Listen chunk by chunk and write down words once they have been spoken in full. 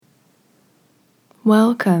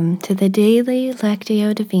Welcome to the Daily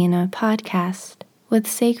Lectio Divina podcast with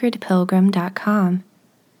sacredpilgrim.com.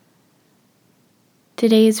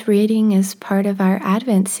 Today's reading is part of our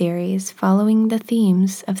Advent series following the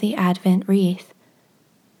themes of the Advent wreath.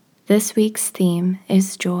 This week's theme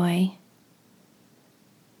is joy.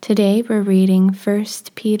 Today we're reading 1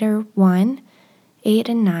 Peter 1, 8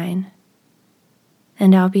 and 9,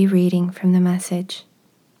 and I'll be reading from the Message.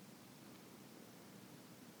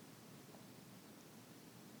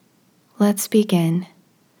 Let's begin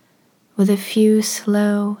with a few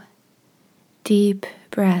slow, deep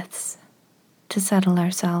breaths to settle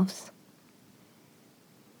ourselves.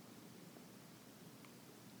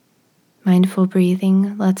 Mindful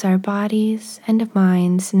breathing lets our bodies and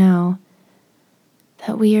minds know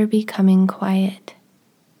that we are becoming quiet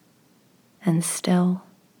and still,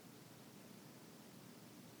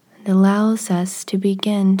 and allows us to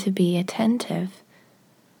begin to be attentive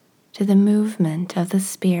to the movement of the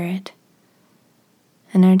Spirit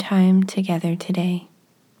in our time together today.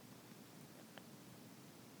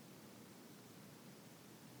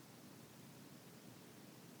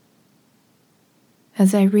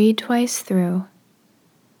 As I read twice through,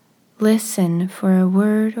 listen for a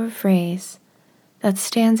word or phrase that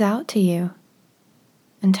stands out to you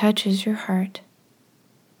and touches your heart.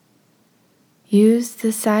 Use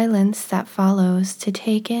the silence that follows to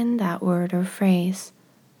take in that word or phrase.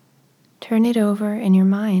 Turn it over in your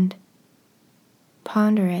mind.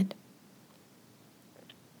 Ponder it.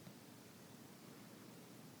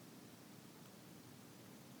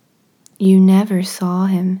 You never saw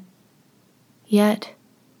him, yet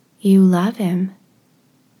you love him.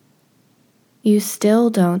 You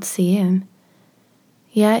still don't see him,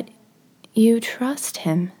 yet you trust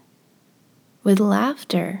him with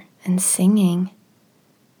laughter and singing.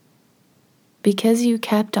 Because you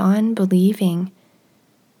kept on believing,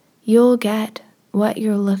 you'll get what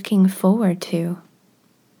you're looking forward to.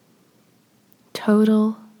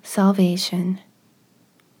 Total salvation.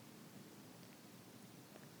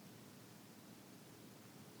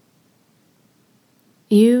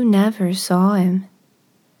 You never saw him,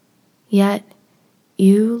 yet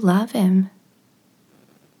you love him.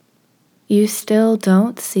 You still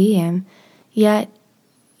don't see him, yet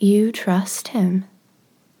you trust him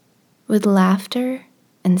with laughter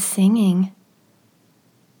and singing.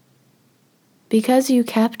 Because you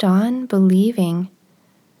kept on believing,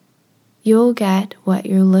 you'll get what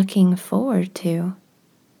you're looking forward to.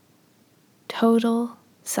 Total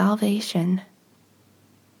salvation.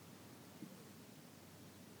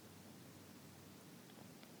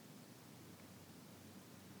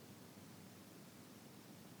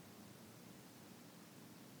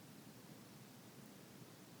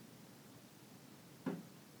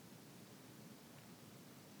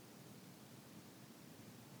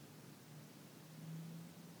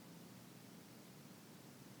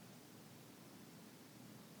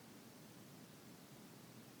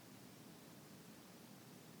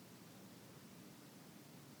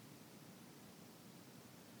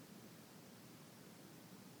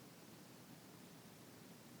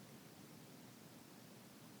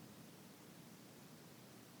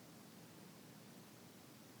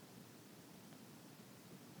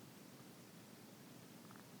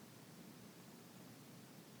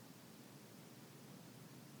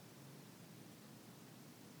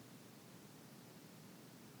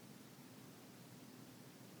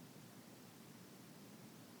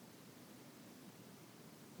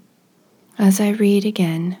 As I read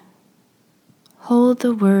again, hold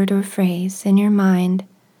the word or phrase in your mind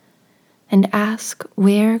and ask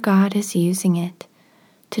where God is using it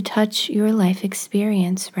to touch your life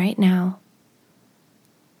experience right now.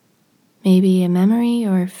 Maybe a memory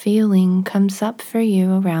or feeling comes up for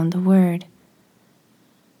you around the word.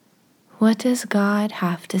 What does God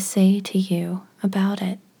have to say to you about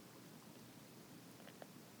it?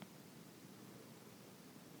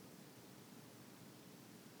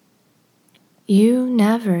 You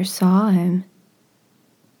never saw him,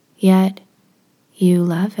 yet you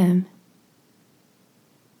love him.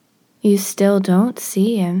 You still don't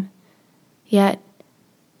see him, yet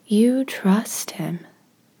you trust him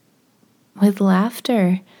with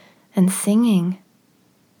laughter and singing.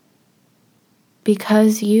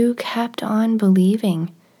 Because you kept on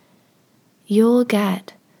believing, you'll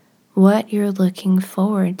get what you're looking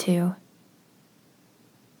forward to.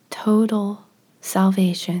 Total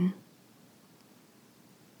salvation.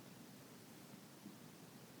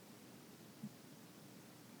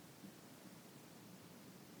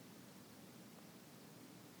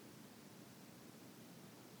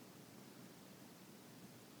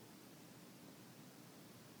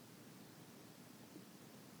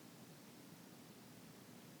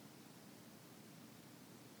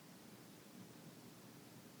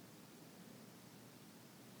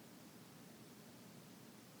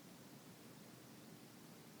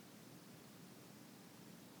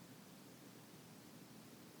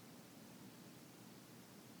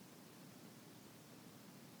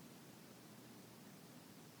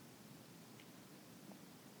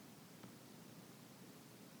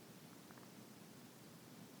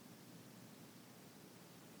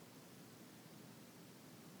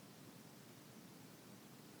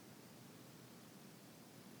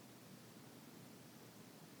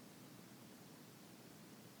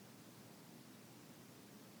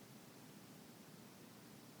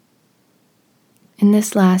 In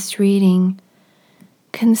this last reading,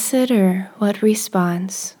 consider what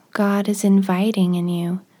response God is inviting in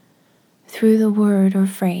you through the word or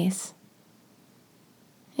phrase.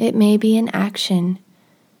 It may be an action,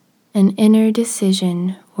 an inner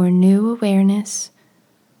decision or new awareness,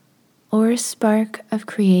 or a spark of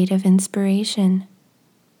creative inspiration.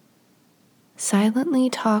 Silently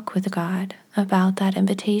talk with God about that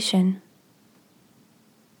invitation.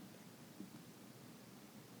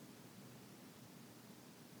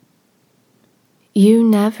 You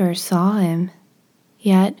never saw him,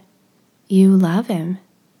 yet you love him.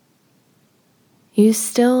 You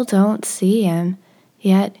still don't see him,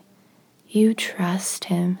 yet you trust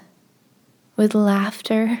him. With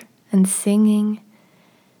laughter and singing,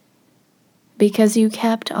 because you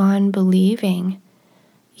kept on believing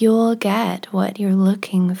you'll get what you're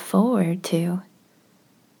looking forward to: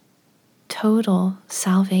 total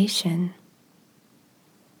salvation.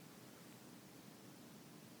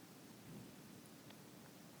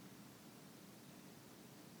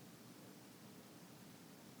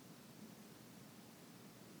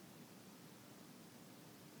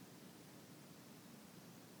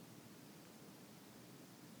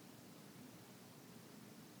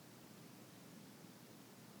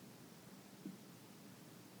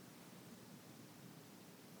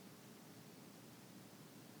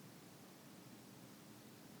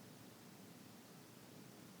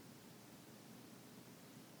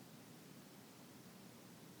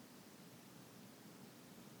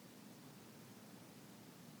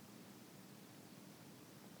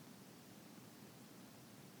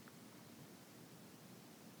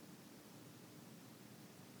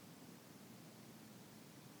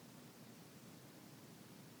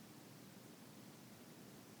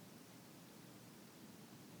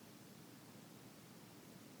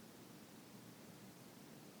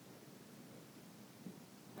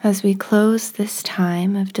 As we close this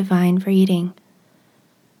time of divine reading,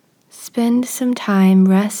 spend some time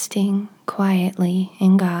resting quietly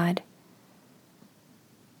in God.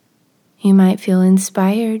 You might feel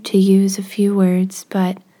inspired to use a few words,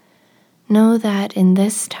 but know that in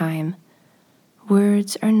this time,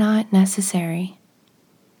 words are not necessary.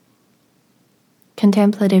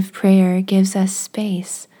 Contemplative prayer gives us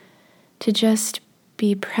space to just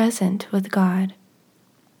be present with God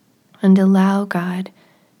and allow God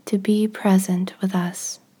to be present with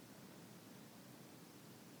us.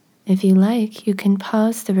 If you like, you can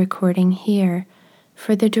pause the recording here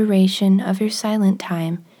for the duration of your silent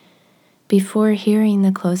time before hearing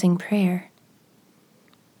the closing prayer.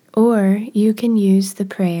 Or you can use the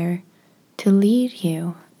prayer to lead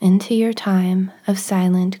you into your time of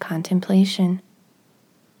silent contemplation.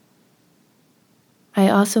 I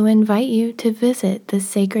also invite you to visit the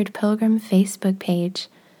Sacred Pilgrim Facebook page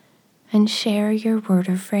and share your word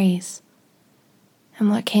or phrase and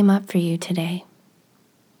what came up for you today.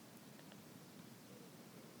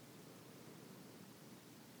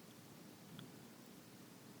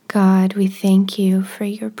 God, we thank you for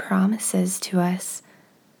your promises to us,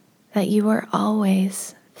 that you are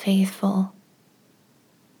always faithful.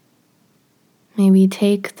 May we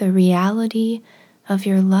take the reality of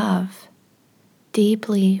your love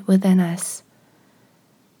deeply within us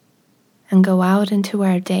and go out into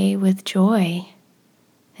our day with joy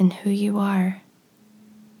in who you are.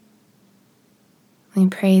 We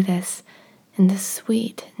pray this in the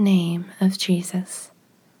sweet name of Jesus.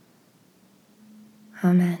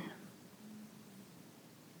 Amen.